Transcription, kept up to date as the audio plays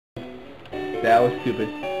That was stupid.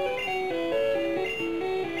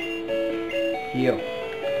 Heal.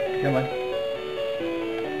 Come on.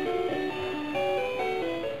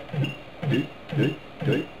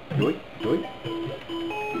 Do it.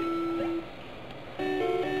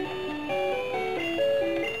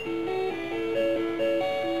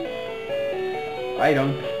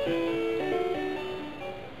 Items.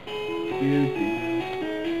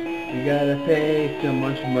 You gotta pay so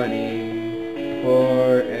much money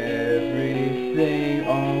for everything.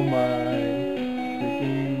 Oh my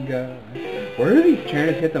freaking god. Where do these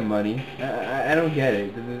trainers get the money? I don't get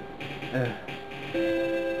it.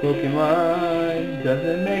 Pokemon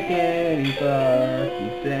doesn't make any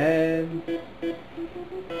fucking sense.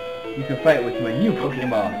 You can fight with my new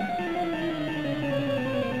Pokemon.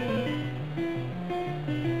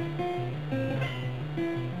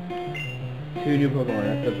 Two new Pokemon,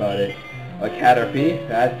 that's about it. A Caterpie,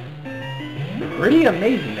 that's pretty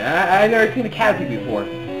amazing. I've never seen a Caterpie before.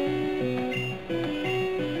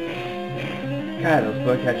 God, those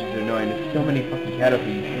bug catchers are annoying. There's so many fucking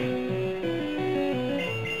Caterpies.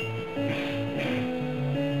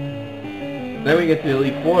 Then we get to the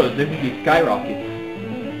Elite Four, those could be skyrockets.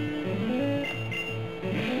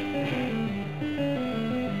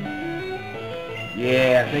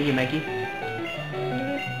 Yeah, thank you, Mikey.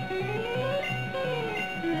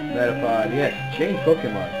 Metapod, yes, change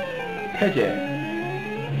Pokemon. Pidgey.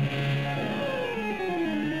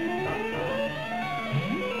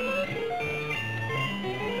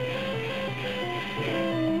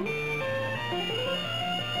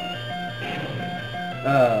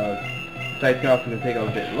 Site's also going to take a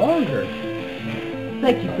little bit longer.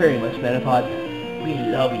 Thank you very much, Metapod. We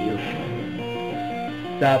love you.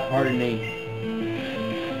 Stop hardening.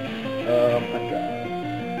 Oh my god.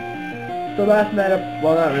 The last Metapod,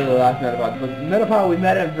 well not really the last Metapod, but the Metapod we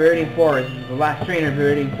met at Viridian Forest, the last trainer in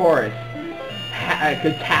Viridian Forest,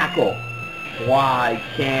 could tackle. Why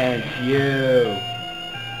can't you?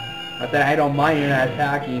 Not that I don't mind you're not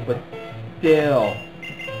attacking, but still.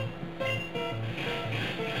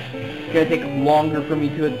 It's gonna take longer for me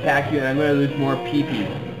to attack you and I'm gonna lose more PP.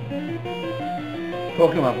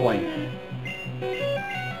 Pokemon points.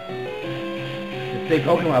 Just say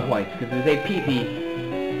Pokemon points, because if they say PP,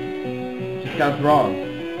 it just sounds wrong. I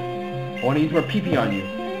want to use more PP on you.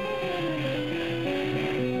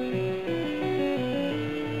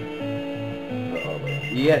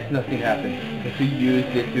 Yes, nothing happened. Because you used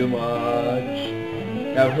it too much.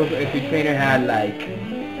 Now, if your trainer had, like,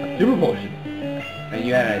 a super potion, and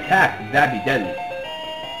you had an attack, that'd be deadly.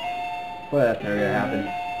 Well, that's never gonna happen.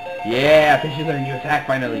 Yeah, fishes learned new attack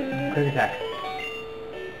finally. Quick attack.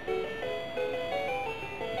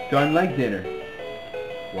 Done like dinner.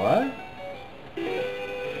 What?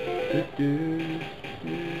 That's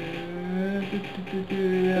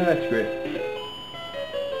great.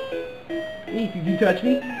 Hey, did you touch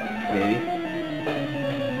me? Maybe.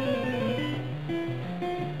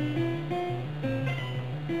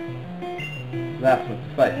 Last one to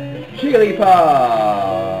fight. Jigglypuff!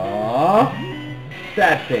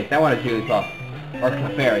 Sad face. I want a Jigglypuff. Or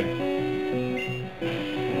Clefairy.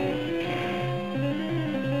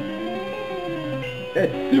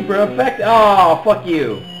 It's super effective. Oh, fuck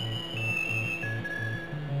you.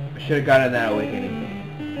 I should have gotten that awakening.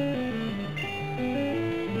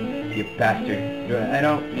 You bastard. I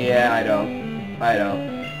don't. Yeah, I don't. I don't.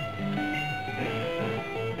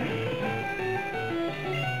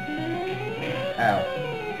 Ow.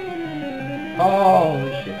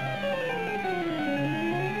 Holy shit.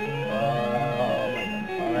 Oh my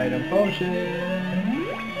god. Item potion.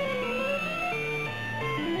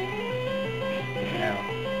 Ow.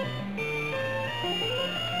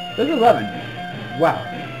 There's 11. Wow.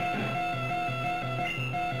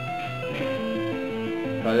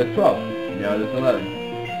 Oh, there's 12. No, there's 11.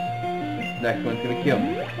 Next one's gonna kill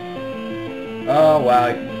me. Oh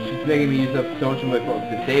wow, she's making me use up so much of my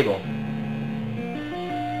disable.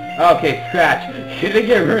 Okay, scratch. Should I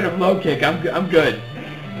get rid of low kick? I'm good.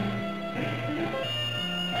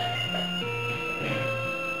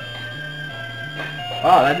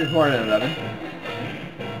 Oh, that is more than 11.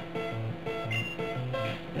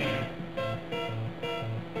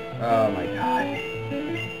 Oh my god.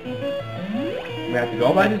 We have to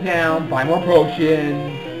go back to town, buy more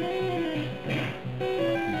potions.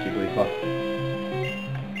 Jigglypuff.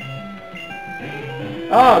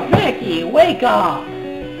 Oh, Mickey, wake up!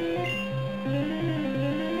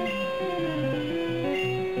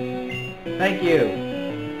 Thank you.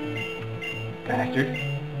 Bastard.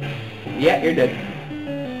 Yeah, you're dead.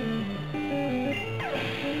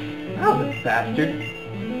 Oh, the bastard.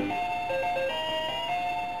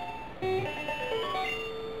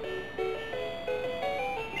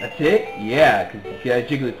 That's it? Yeah, because you got a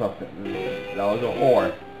Jigglypuff. That was a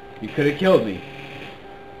whore. You could have killed me.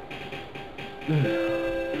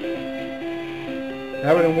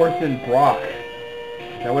 That would have been worse than Brock.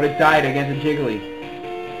 That would have died against a Jiggly.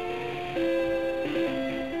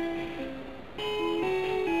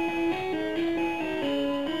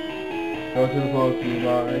 Go to the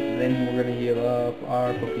Pokemon, and then we're gonna heal up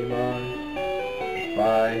our Pokemon.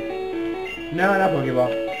 Bye. No, not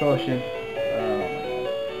Pokeball. Potion.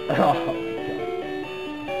 Oh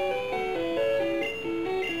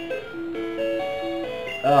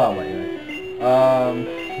my god. Oh my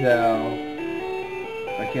god. So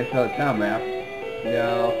I can't sell the town map.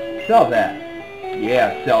 No. Sell that.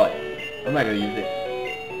 Yeah, sell it. I'm not gonna use it.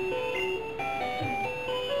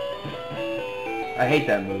 I hate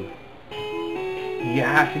that move. You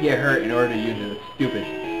have to get hurt in order to use it. It's stupid.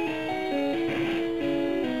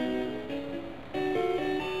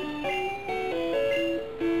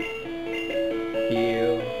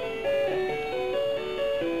 Heal.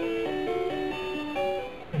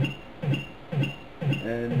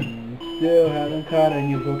 And still haven't caught a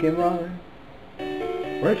new Pokemon.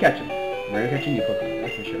 We're gonna catch him. We're gonna catch a new Pokemon,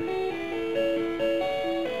 that's for sure.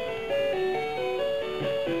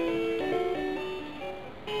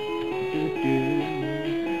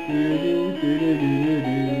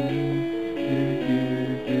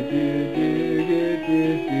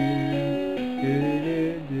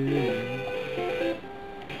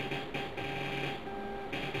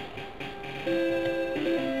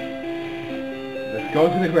 Let's go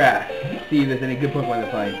to the grass. See if there's any good Pokemon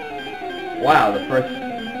to find. Wow, the first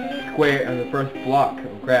square and the first block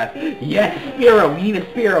of grass. Yes, Spearow! We need a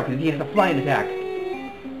Spearow because he has a flying attack.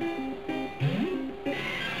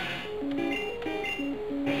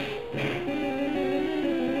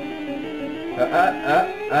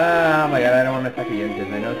 Oh my god, I don't want to attack again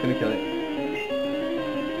because I know it's gonna kill it.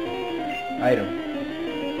 Item.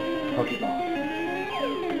 Pokeball.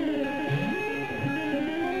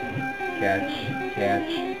 Catch,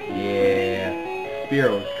 catch, yeah.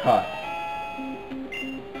 Spearow is caught.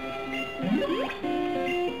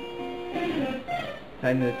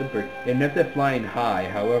 Time to the bird. It knows that flying high,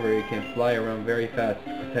 however, it can fly around very fast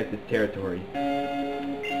to protect its territory.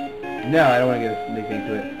 No, I don't want to give anything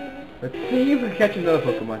to it. Let's see if we can catch another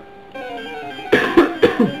Pokemon.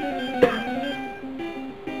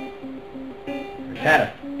 Rattata.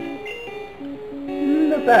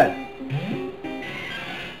 Not bad.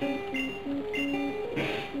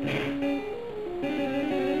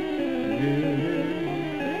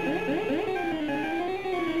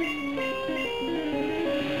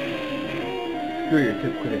 Screw your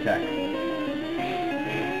quick attack.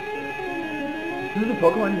 Who's the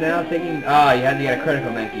Pokemon now taking... Ah, you had to get a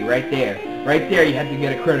critical, Mankey. Right there. Right there, you had to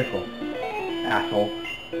get a critical. Asshole.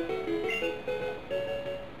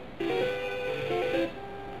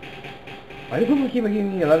 Why do Pokemon keep on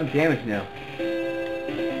giving me 11 damage now?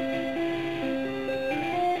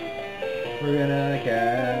 We're gonna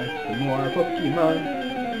catch some more Pokemon.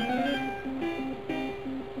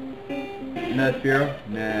 No Spearow?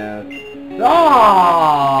 No.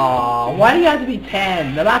 Oh! Why do you have to be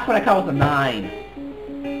 10? The last one I caught was a 9.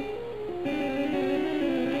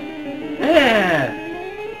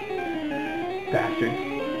 Bastard.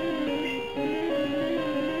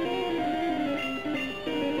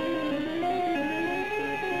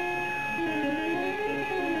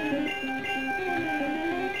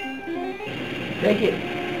 Take it.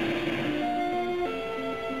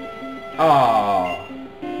 Oh.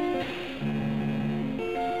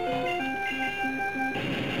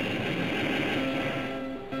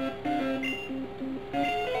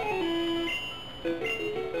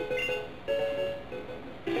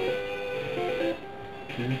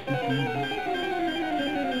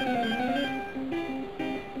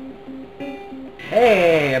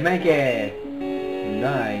 Hey, I make it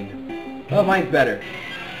 9. Oh, mine's better.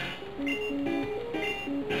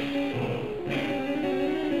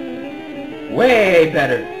 Way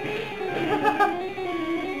better.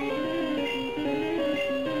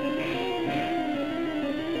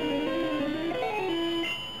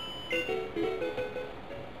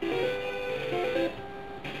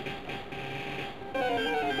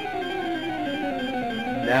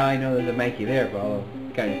 Now I know there's a Mankey there, but I'll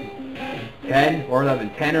kind of 10 or 11,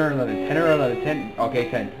 10 or 11, 10 or 11, 10. Okay,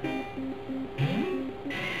 10.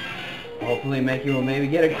 Hopefully Mankey will maybe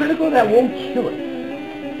get a critical that won't kill it.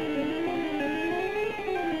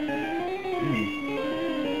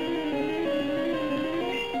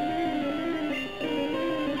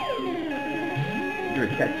 You're a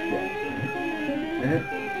catch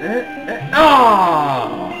that.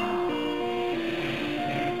 Oh!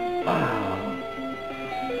 Oh!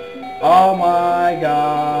 Oh my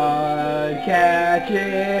god, catch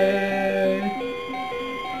it!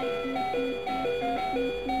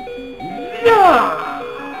 Yeah!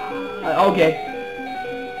 Okay.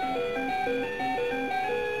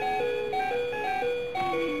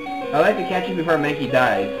 I like to catch it before Mankey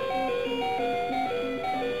dies.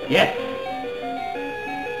 Yes!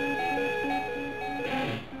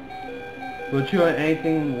 Will chew on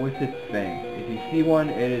anything with its fang. If you see one,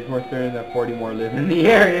 it is more certain that 40 more live in the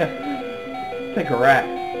area. It's like a rat.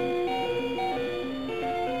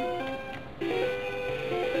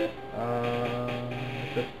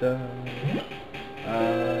 I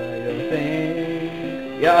don't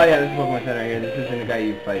think... Yeah, oh yeah, this is Pokemon Center here. This isn't the guy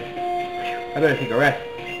you fight. I better take a rest.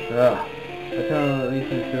 Ugh. I tell him at least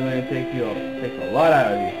this really takes a lot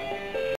out of you.